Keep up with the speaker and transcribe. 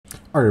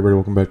Alright everybody,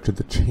 welcome back to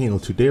the channel.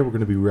 Today we're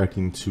going to be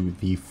reacting to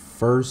the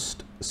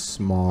first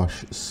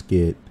SMOSH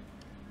skit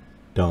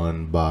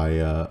done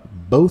by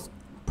both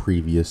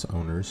previous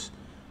owners.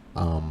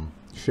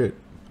 Shit,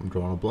 I'm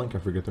drawing a blank, I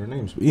forget their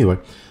names. But anyway,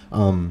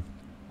 welcome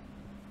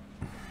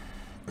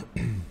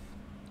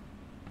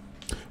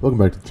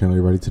back to the channel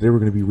everybody. Today we're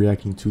going to be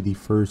reacting to the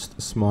first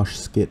SMOSH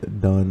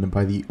skit done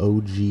by the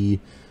OG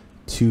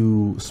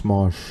two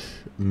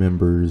SMOSH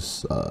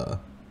members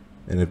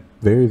in a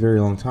very, very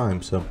long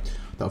time. So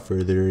without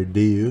further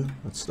ado,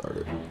 let's start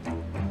it.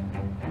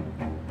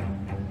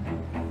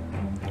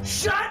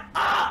 Shut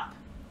up!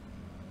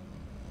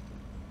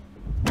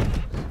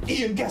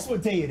 Ian, guess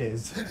what day it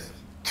is?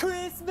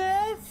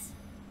 Christmas?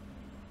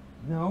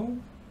 No.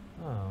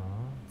 Oh.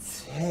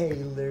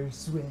 Taylor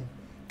Swift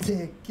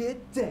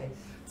ticket day.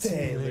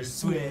 Taylor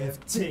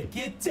Swift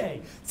ticket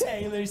day.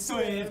 Taylor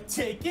Swift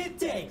ticket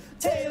day.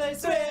 Taylor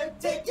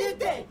Swift ticket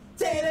day.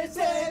 Taylor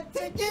Swift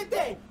ticket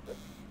day.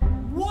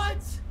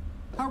 What?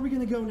 How are we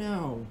gonna go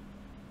now?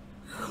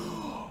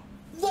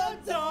 The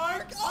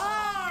Dark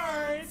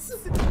Arts!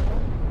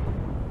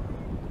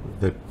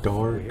 The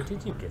dark. Where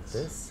did you get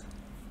this?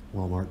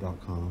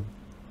 Walmart.com.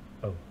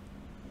 Oh.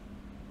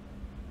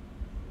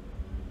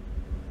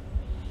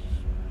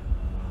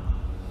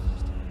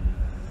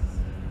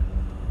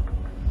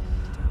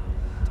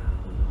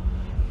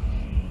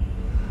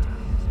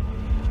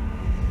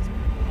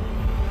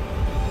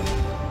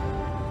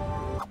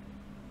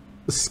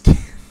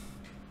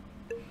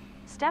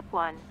 Step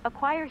 1.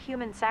 Acquire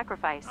human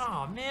sacrifice.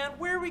 Oh man,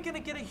 where are we gonna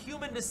get a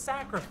human to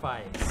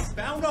sacrifice?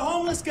 Found a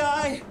homeless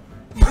guy!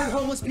 You heard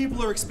homeless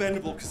people are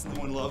expendable because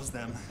no one loves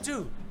them.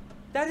 Dude,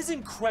 that is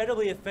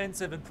incredibly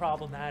offensive and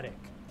problematic.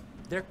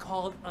 They're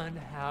called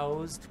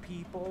unhoused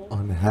people.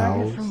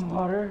 Unhoused.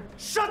 Water.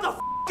 Shut the f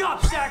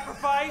up,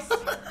 sacrifice!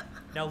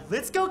 Now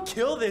let's go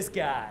kill this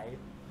guy.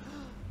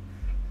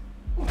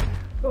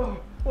 Oh,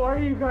 why are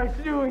you guys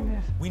doing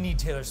this? We need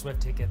Taylor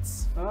Swift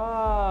tickets.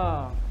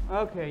 Oh,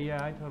 okay,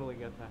 yeah, I totally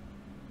get that.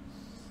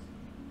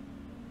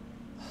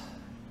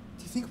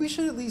 Do you think we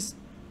should at least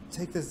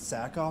take the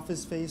sack off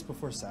his face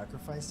before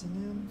sacrificing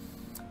him?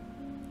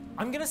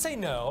 I'm gonna say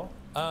no,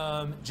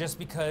 just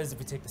because if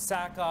we take the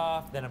sack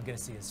off, then I'm gonna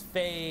see his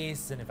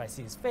face, and if I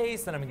see his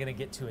face, then I'm gonna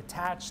get too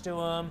attached to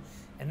him,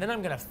 and then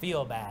I'm gonna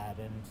feel bad,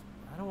 and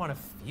I don't wanna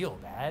feel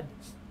bad.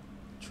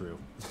 True.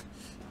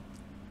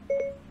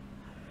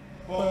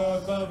 Por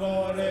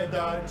favore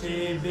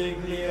darci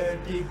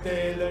biglietti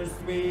Taylor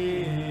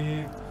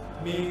Swift,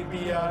 mi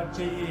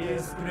piace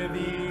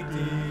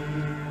iscriviti.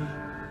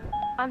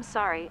 I'm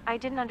sorry, I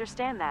didn't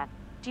understand that.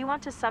 Do you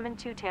want to summon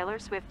 2 Taylor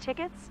Swift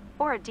tickets?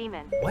 Or a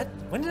demon? What?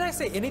 When did I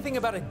say anything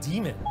about a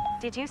demon?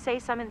 Did you say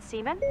summon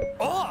semen?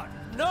 Oh,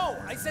 no,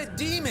 I said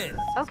demon.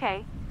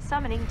 Okay,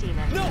 summoning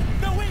demon. No,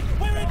 wait,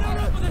 no, that's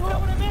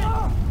not what I meant.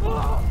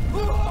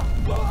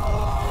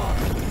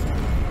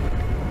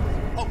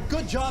 Oh,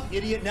 good job,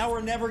 idiot. Now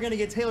we're never gonna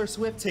get Taylor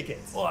Swift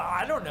tickets. Well,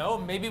 I don't know,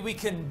 maybe we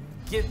can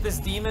get this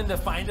demon to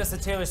find us a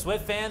Taylor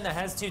Swift fan that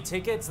has 2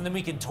 tickets, and then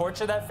we can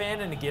torture that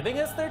fan into giving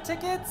us their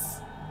tickets?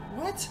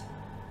 What?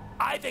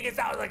 I think it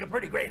sounds like a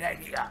pretty great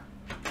idea.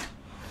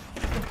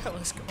 What the hell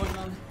is going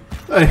on?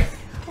 Hey.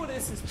 What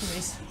is this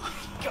place?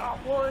 Got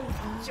one,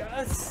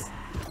 just.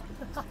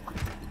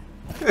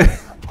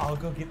 I'll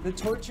go get the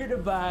torture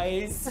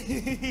device.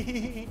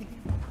 You're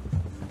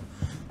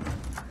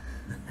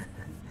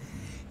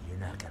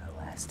not gonna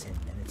last 10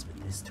 minutes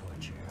with this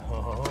torture.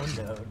 Oh,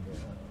 no.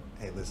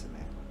 Hey, listen,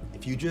 man.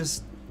 If you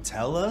just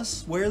tell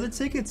us where the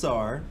tickets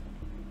are,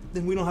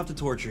 then we don't have to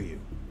torture you.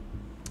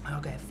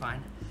 Okay,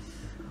 fine.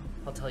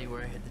 I'll tell you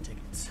where I hid the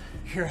tickets.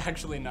 You're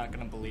actually not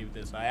gonna believe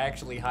this. I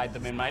actually hide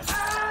them in my...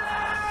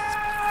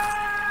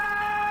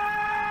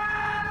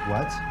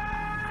 What?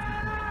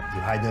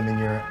 You hide them in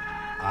your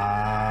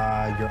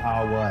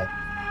what?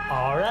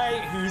 All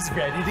right, who's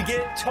ready to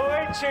get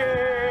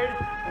tortured?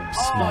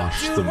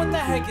 Smosh dude, the what the movie.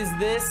 heck is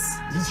this?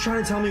 He's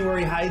trying to tell me where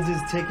he hides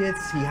his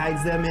tickets. He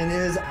hides them in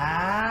his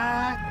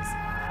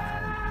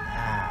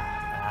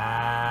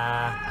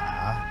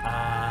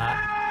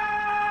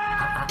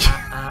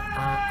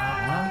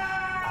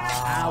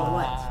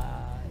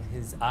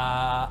His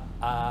ass?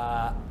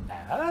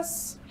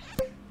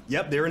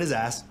 Yep, they're in his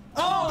ass.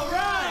 All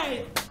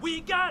right,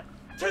 we got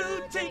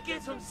 2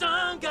 tickets from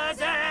some guy's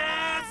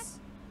ass.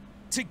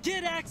 To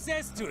get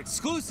access to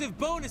exclusive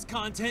bonus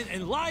content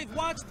and live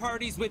watch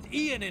parties with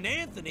Ian and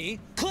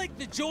Anthony, click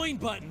the join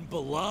button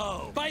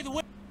below. By the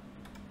way,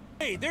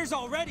 there's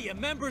already a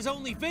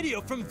members-only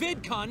video from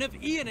VidCon of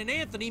Ian and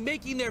Anthony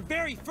making their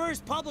very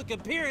first public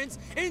appearance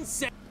in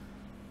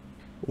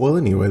Well,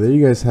 anyway, there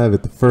you guys have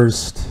it. The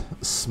first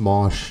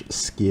SMOSH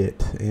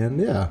skit. And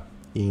yeah,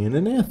 Ian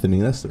and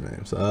Anthony, that's their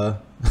names.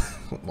 Wow.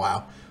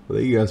 Well,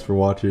 thank you guys for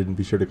watching.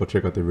 Be sure to go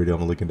check out their video.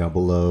 I'm linking down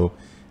below.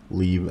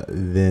 Leave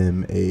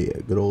them a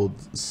good old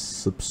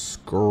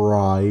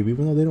subscribe,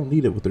 even though they don't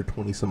need it with their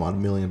 20 some odd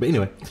million. But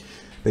anyway,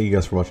 thank you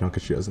guys for watching. I'll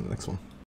catch you guys in the next one.